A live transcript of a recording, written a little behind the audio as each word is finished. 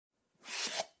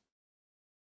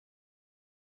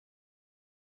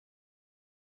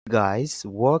Guys,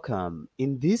 welcome.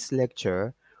 In this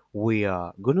lecture, we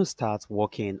are going to start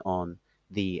working on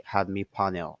the admin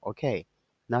panel. Okay,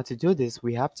 now to do this,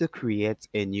 we have to create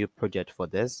a new project for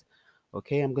this.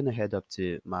 Okay, I'm going to head up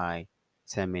to my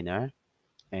terminal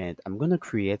and I'm going to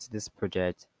create this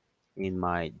project in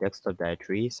my desktop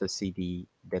directory. So cd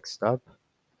desktop,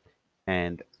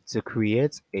 and to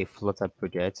create a Flutter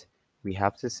project, we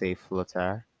have to say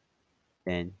Flutter,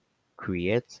 then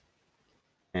create.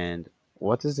 And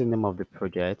what is the name of the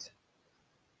project?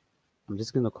 I'm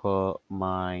just gonna call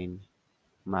mine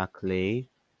Maclay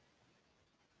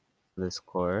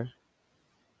underscore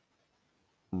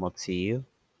motil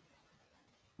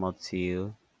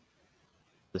motil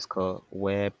underscore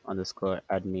web underscore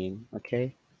admin.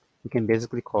 Okay, you can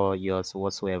basically call yours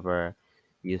whatsoever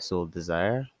you so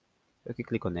desire. Okay,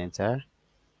 click on enter,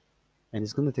 and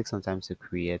it's gonna take some time to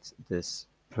create this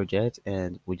project,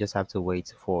 and we just have to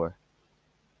wait for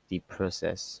the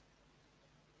process.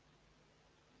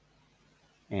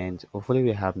 And hopefully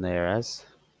we have no errors.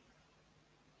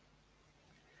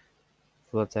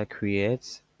 Flutter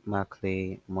create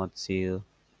Maclay motil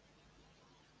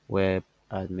web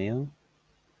admin.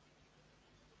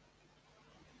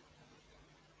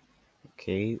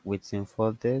 Okay, waiting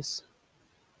for this.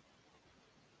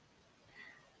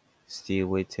 Still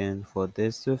waiting for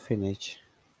this to finish.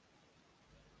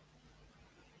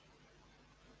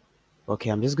 Okay,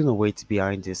 I'm just gonna wait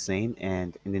behind this scene,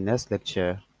 and in the next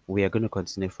lecture, we are gonna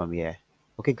continue from here.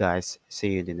 Okay, guys,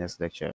 see you in the next lecture.